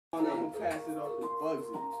I'm gonna pass it off to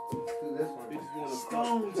Bugsy. Do this one. Bitches wanna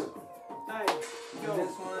Stones. Hey, yo,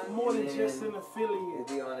 This one, more than and just an affiliate.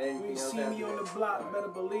 Is he on anything When you else see me after on the that? block,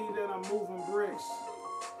 better believe that I'm moving bricks.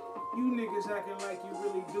 You niggas acting like you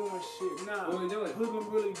really doing shit. Nah, What we doing?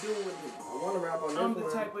 Hoodlum really doing it. I want to rap on this I'm one.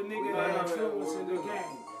 the type of nigga We that gotta influencing the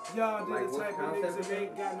game. Y'all Like, the what type of concept niggas is that it?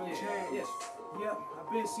 ain't got no Yeah, change. yes. Yep, I've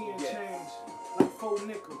been seeing Yes. change. Like 4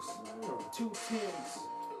 nickels, 2 tens,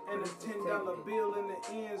 and a $10 bill in the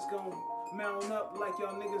ends gon' mount up like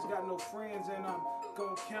y'all niggas got no friends and I'm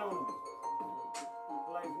gon' count them.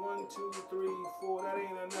 Like 1, 2, 3, 4, that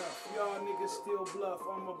ain't enough. Y'all niggas still bluff.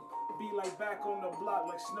 I'ma be like back on the block,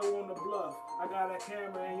 like snow on the bluff. I got a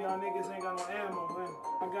camera and y'all niggas ain't got no ammo. And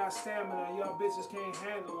I got stamina and y'all bitches can't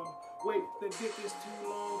handle them. Wait, the dick is too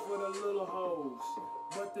long for the little hoes.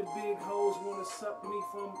 But the big hoes wanna suck me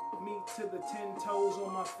from me to the 10 toes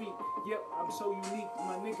on my feet. Yep, I'm so unique.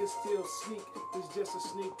 My niggas still sneak. It's just a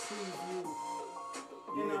sneak preview.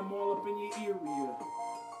 And I'm all up in your area.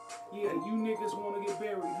 Yeah, you niggas wanna get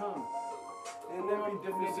buried, huh? And every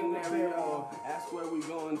different scenario, that's where we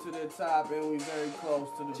going to the top, and we very close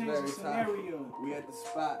to the Change very the top. scenario. We at the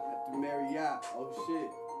spot at the Marriott. Oh shit,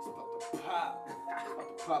 it's about to pop. It's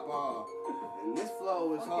about to pop off. And this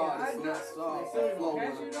flow is hard. It's not soft. The flow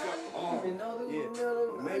is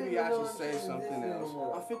yeah. Maybe I should say something else.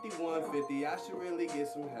 I'm 5150. I should really get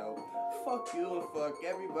some help. Fuck you and fuck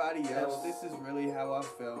everybody else. This is really how I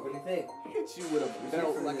felt. What do you think? Hit you with a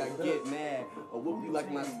belt like I get mad, or whoop you like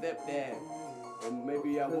my stepdad. Or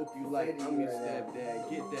maybe I whoop you like I'm your stepdad.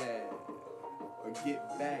 Get that. Or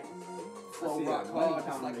get back. Flow rock hard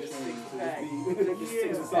just like a 6-pack. Nigga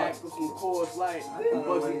 6 packs with some Coors Light.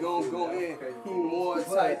 Bugsy gon' go in. He more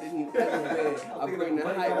tight than he ever been. I bring the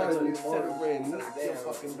hype like a veteran. Knock your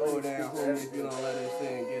fucking door down, homie, if you don't let us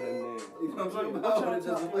in. Get him in. You know what I'm talking about? When it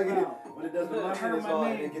doesn't look at when it doesn't Look, I look heard at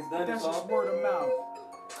my name. it gets done. That's just word of mouth.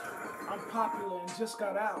 I'm popular and just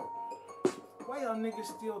got out. Why y'all niggas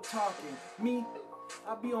still talking? Me,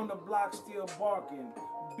 I be on the block still barking.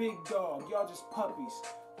 Big dog, y'all just puppies.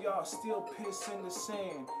 Y'all still piss in the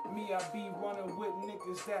sand. Me, I be running with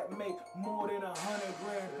niggas that make more than 100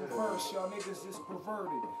 grand per verse. Y'all niggas is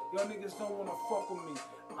perverted. Y'all niggas don't wanna fuck with me.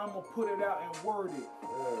 I'ma put it out and word it.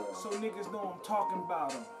 So niggas know I'm talking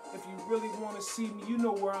about them. If you really wanna see me, you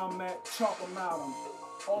know where I'm at. Chalk them out them.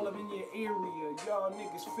 All up in your area. Y'all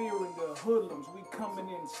niggas fearing the hoodlums. We coming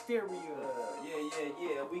in stereo.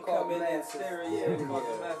 Yeah. We coming in stereo. We coming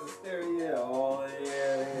in stereo. Oh,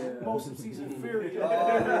 yeah. Most of season inferior.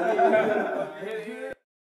 Oh, yeah.